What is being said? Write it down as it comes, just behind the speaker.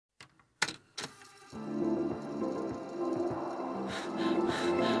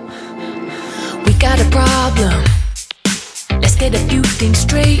got a problem. Let's get a few things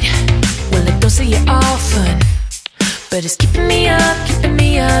straight. Well, I don't say it often, but it's keeping me up, keeping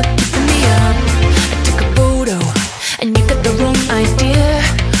me up, keeping me up. I took a photo, and you got the wrong idea.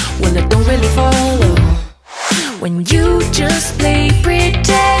 Well, I don't really follow when you just play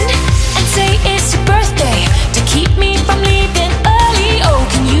pretend and say it's your birthday to keep me from leaving early. Oh,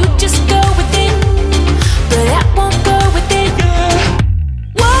 can you just go with it? But I won't go with it.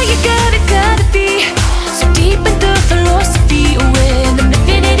 Why you gotta be so deep into philosophy when I'm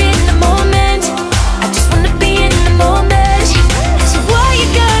living it in the moment? I just wanna be in the moment. So why you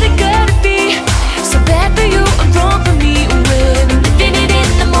gotta be so bad for you and wrong for me when I'm living it in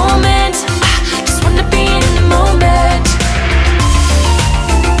the moment? I just wanna be in the moment.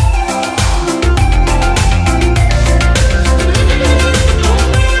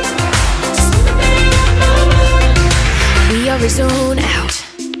 We are a zone out.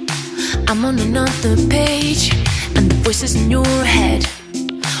 I'm on another page, and the voices in your head,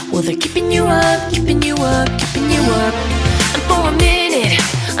 well, they're keeping you up, keeping you up, keeping you up. And for a minute,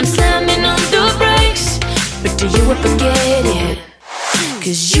 I'm slamming on the brakes, but do you ever get it?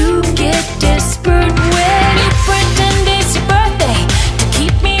 'Cause you get desperate when you pretend it's your birthday to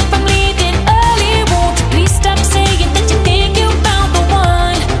keep me from leaving early. Won't you please stop saying that you think you found the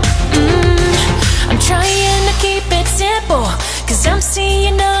one? I'm trying to keep it simple, 'cause I'm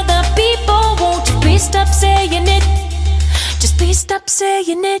seeing other people. Won't you please stop saying it? Just please stop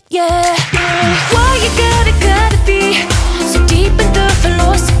saying it, yeah. Why you gotta be so deep into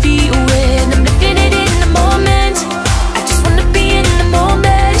philosophy when I'm living it in the moment? I just wanna be in the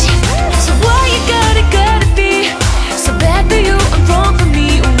moment. So why you gotta be so bad for you and wrong for me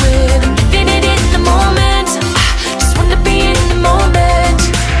when I'm living it in the moment? I just wanna be in the moment.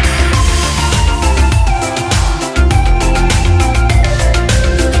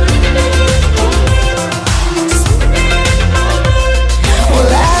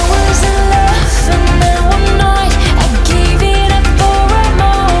 Well, I was in love, and then one night I gave it up for a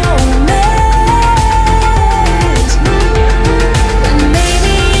moment. And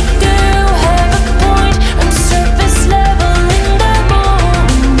maybe you do have a point, I'm surface level in the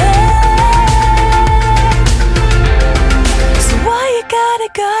moment. So why you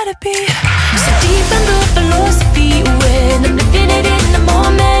gotta be so deep in the philosophy